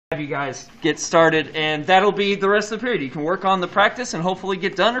you guys get started, and that'll be the rest of the period. You can work on the practice and hopefully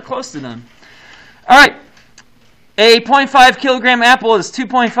get done or close to done. All right. A 0.5 kilogram apple is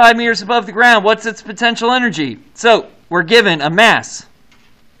 2.5 meters above the ground. What's its potential energy? So we're given a mass,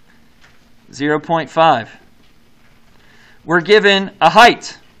 0.5. We're given a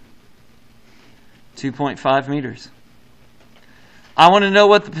height, 2.5 meters. I want to know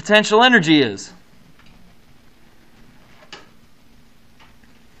what the potential energy is.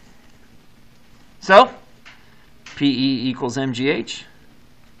 So, PE equals mgh.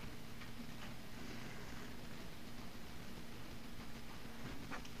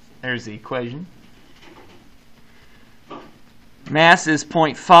 There's the equation. Mass is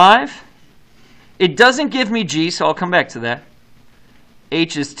 0.5. It doesn't give me g, so I'll come back to that.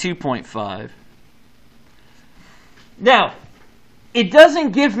 H is 2.5. Now, it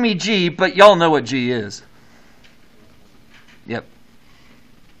doesn't give me g, but y'all know what g is. Yep.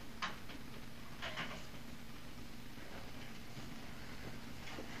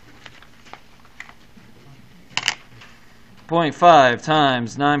 .5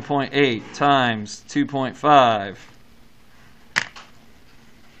 times 9.8 times 2.5.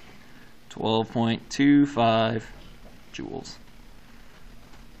 12.25 joules.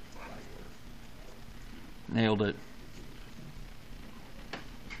 Nailed it.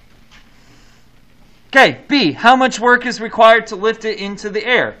 Okay, B. How much work is required to lift it into the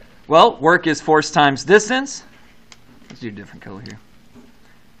air? Well, work is force times distance. Let's do a different color here.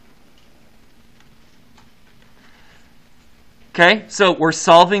 Okay, so we're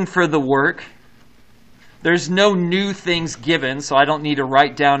solving for the work. There's no new things given, so I don't need to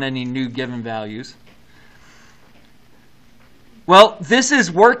write down any new given values. Well, this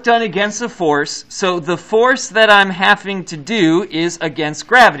is work done against a force, so the force that I'm having to do is against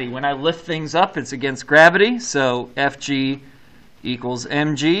gravity. When I lift things up, it's against gravity, so Fg equals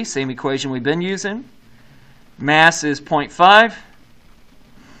mg, same equation we've been using. Mass is 0.5,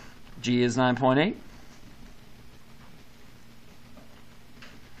 g is 9.8.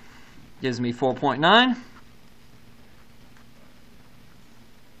 Gives me 4.9.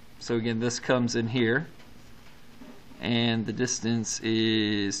 So again, this comes in here. And the distance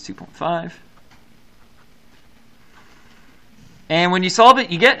is 2.5. And when you solve it,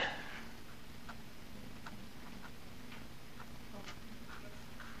 you get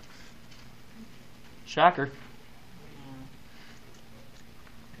shocker.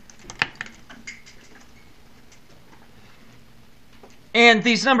 And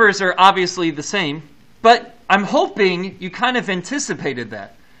these numbers are obviously the same, but I'm hoping you kind of anticipated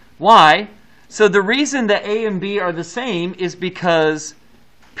that. Why? So the reason that A and B are the same is because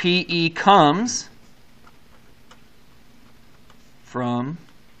PE comes from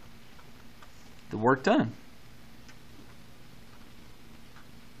the work done.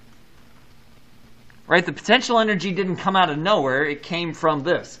 Right? The potential energy didn't come out of nowhere. It came from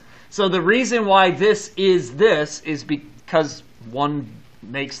this. So the reason why this is because one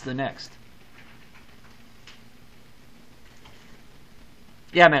makes the next.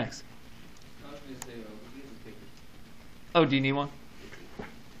 Yeah, Mannix. Oh, do you need one?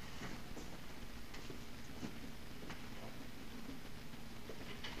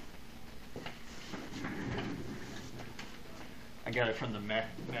 I got it from the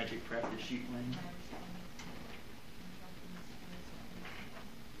magic practice sheet one.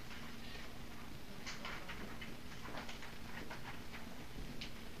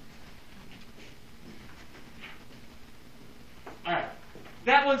 All right.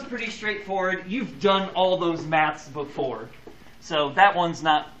 That one's pretty straightforward. You've done all those maths before. So that one's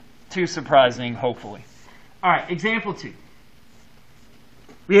not too surprising, hopefully. All right, example 2.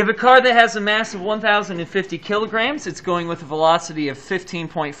 We have a car that has a mass of 1,050 kilograms. It's going with a velocity of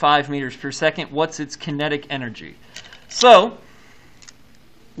 15.5 meters per second. What's its kinetic energy? So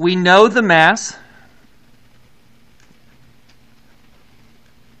we know the mass.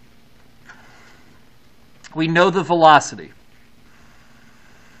 We know the velocity.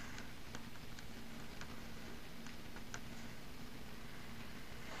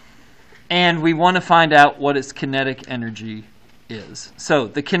 And we want to find out what its kinetic energy is. So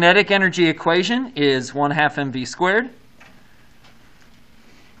the kinetic energy equation is 1/2 mv squared.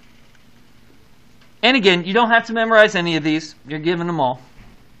 And again, you don't have to memorize any of these. You're given them all.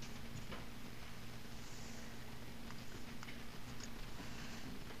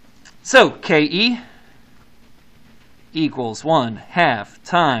 So Ke equals 1/2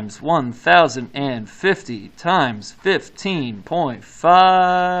 times 1,050 times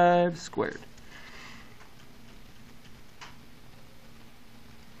 15.5 squared.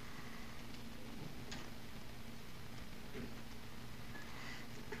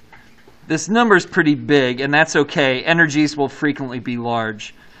 This number is pretty big, and that's okay. Energies will frequently be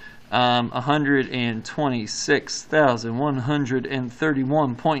large.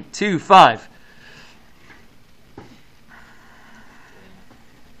 126,131.25.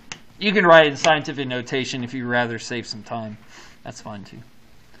 You can write it in scientific notation if you'd rather save some time. That's fine too.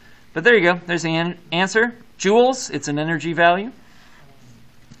 But there you go. There's the answer. Joules, it's an energy value.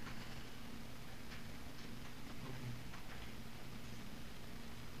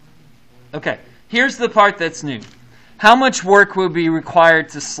 Okay, here's the part that's new. How much work will be required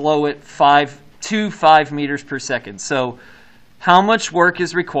to slow it 5 meters per second? So how much work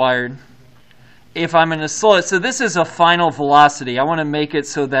is required if I'm going to slow it? So this is a final velocity. I want to make it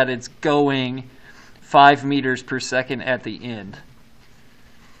so that it's going 5 meters per second at the end.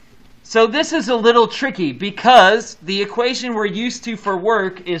 So this is a little tricky because the equation we're used to for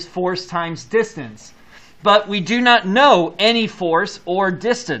work is force times distance. But we do not know any force or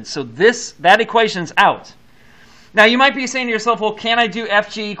distance. So that equation's out. Now you might be saying to yourself, well, can I do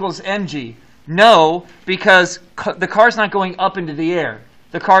Fg equals mg? No, because the car's not going up into the air.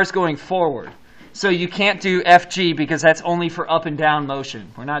 The car's going forward. So you can't do Fg because that's only for up and down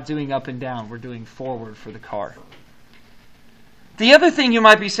motion. We're not doing up and down. We're doing forward for the car. The other thing you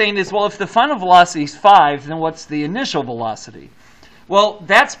might be saying is, well, if the final velocity is 5, then what's the initial velocity? Well,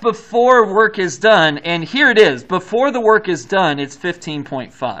 that's before work is done, and here it is. Before the work is done, it's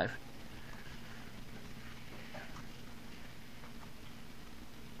 15.5.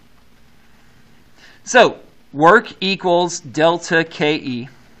 So, work equals delta KE.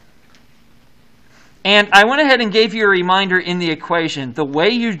 And I went ahead and gave you a reminder in the equation. The way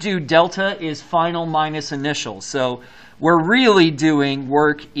you do delta is final minus initial. So, we're really doing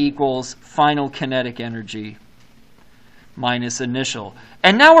work equals final kinetic energy minus initial.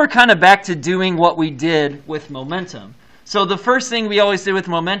 And now we're kind of back to doing what we did with momentum. So the first thing we always did with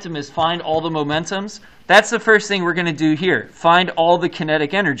momentum is find all the momentums. That's the first thing we're going to do here. Find all the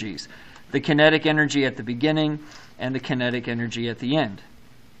kinetic energies. The kinetic energy at the beginning and the kinetic energy at the end.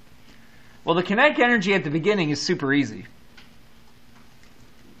 Well, the kinetic energy at the beginning is super easy.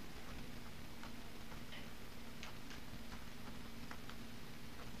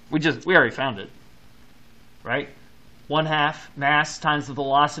 We already found it, right? 1/2 mass times the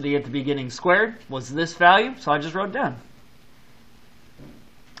velocity at the beginning squared was this value, so I just wrote it down.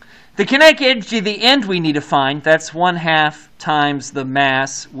 The kinetic energy at the end we need to find, that's 1/2 times the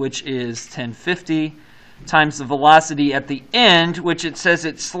mass, which is 1050, times the velocity at the end, which it says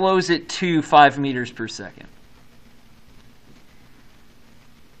it slows it to 5 meters per second.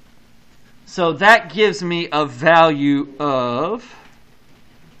 So that gives me a value of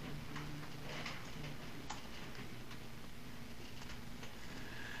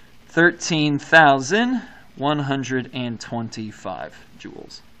 13,125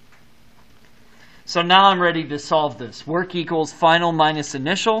 joules. So now I'm ready to solve this. Work equals final minus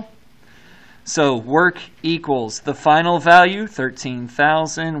initial. So work equals the final value,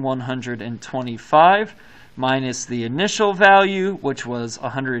 13,125, minus the initial value, which was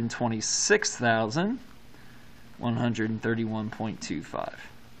 126,131.25.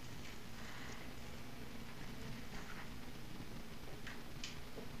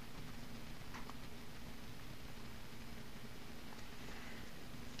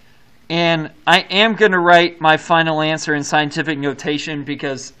 And I am going to write my final answer in scientific notation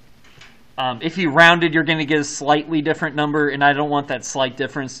because if you rounded, you're going to get a slightly different number, and I don't want that slight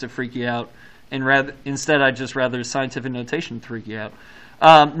difference to freak you out. And instead, I'd just rather scientific notation to freak you out.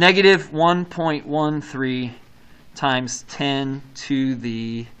 Negative 1.13 times 10 to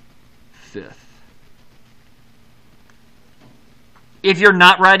the 5th. If you're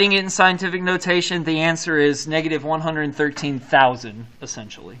not writing it in scientific notation, the answer is negative 113,000,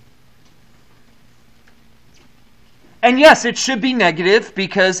 essentially. And yes, it should be negative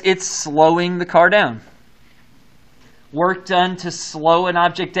because it's slowing the car down. Work done to slow an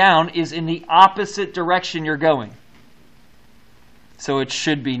object down is in the opposite direction you're going. So it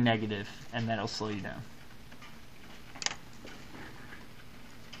should be negative, and that'll slow you down.